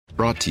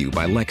Brought to you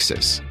by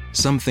Lexus.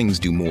 Some things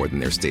do more than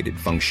their stated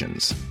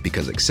functions,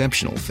 because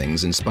exceptional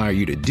things inspire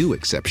you to do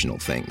exceptional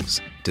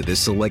things. To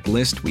this select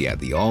list, we add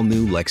the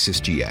all-new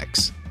Lexus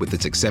GX. With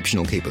its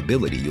exceptional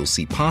capability, you'll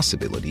see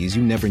possibilities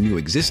you never knew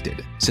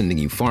existed, sending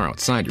you far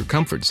outside your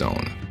comfort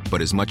zone. But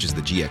as much as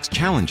the GX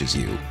challenges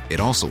you, it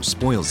also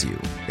spoils you.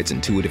 Its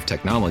intuitive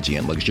technology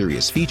and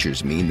luxurious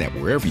features mean that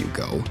wherever you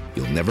go,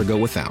 you'll never go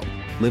without.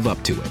 Live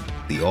up to it.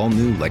 The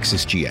all-new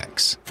Lexus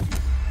GX.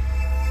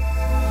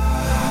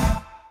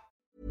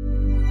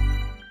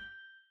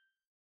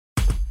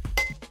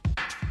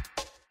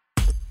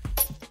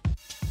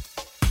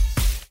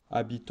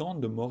 Habitant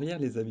de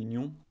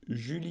Morières-les-Avignon,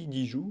 Julie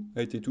Dijoux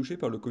a été touchée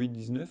par le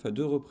Covid-19 à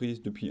 2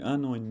 reprises depuis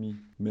 1 an et demi.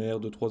 Mère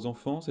de 3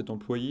 enfants, cette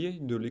employée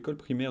de l'école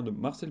primaire de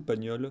Marcel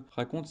Pagnol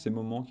raconte ces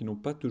moments qui n'ont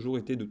pas toujours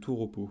été de tout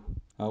repos.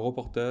 Un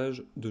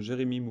reportage de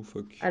Jérémy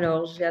Moufoc.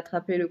 Alors, j'ai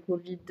attrapé le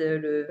Covid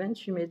le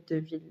 28 mai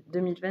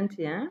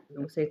 2021,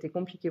 donc ça a été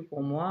compliqué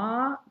pour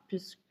moi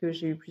puisque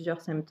j'ai eu plusieurs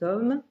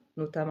symptômes,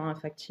 notamment la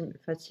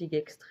fatigue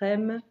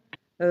extrême,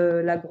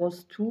 la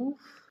grosse toux,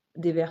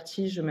 des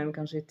vertiges même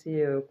quand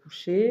j'étais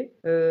couchée,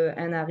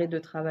 un arrêt de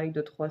travail de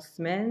 3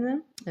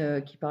 semaines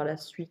qui par la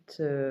suite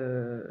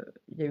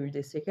il y a eu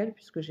des séquelles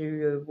puisque j'ai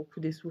eu beaucoup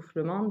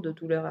d'essoufflement, de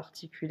douleurs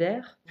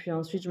articulaires. Puis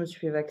ensuite je me suis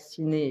fait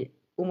vacciner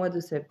au mois de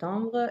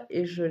septembre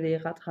et je l'ai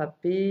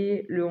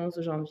rattrapé le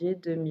 11 janvier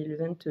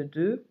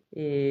 2022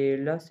 et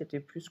là c'était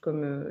plus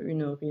comme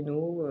une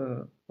rhino,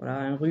 voilà,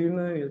 un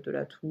rhume, de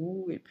la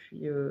toux et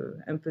puis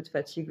un peu de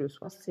fatigue le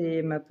soir.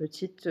 C'est ma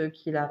petite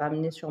qui l'a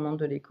ramené sûrement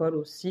de l'école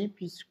aussi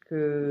puisque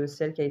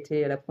celle qui a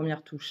été la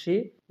première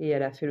touchée et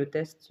elle a fait le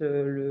test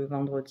le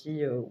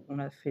vendredi où on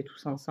l'a fait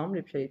tous ensemble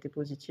et puis elle était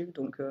positive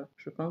donc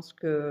je pense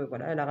que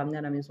voilà, elle a ramené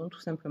à la maison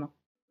tout simplement.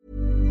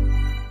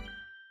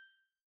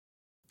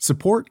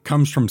 Support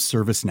comes from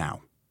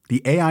ServiceNow,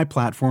 the AI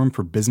platform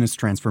for business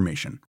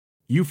transformation.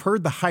 You've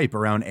heard the hype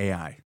around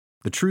AI.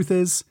 The truth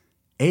is,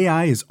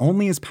 AI is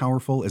only as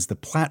powerful as the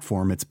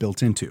platform it's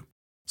built into.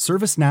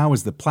 ServiceNow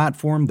is the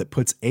platform that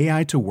puts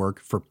AI to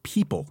work for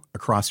people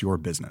across your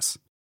business,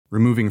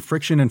 removing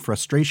friction and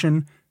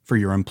frustration for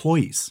your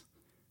employees,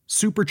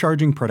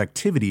 supercharging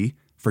productivity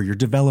for your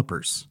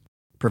developers,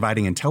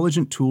 providing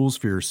intelligent tools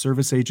for your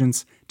service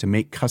agents to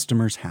make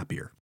customers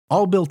happier.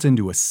 All built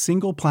into a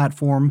single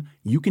platform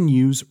you can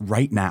use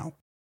right now.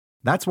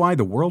 That's why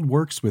the world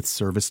works with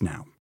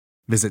ServiceNow.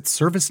 Visit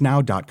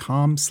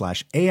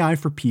servicenow.com/AI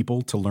for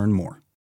people to learn more.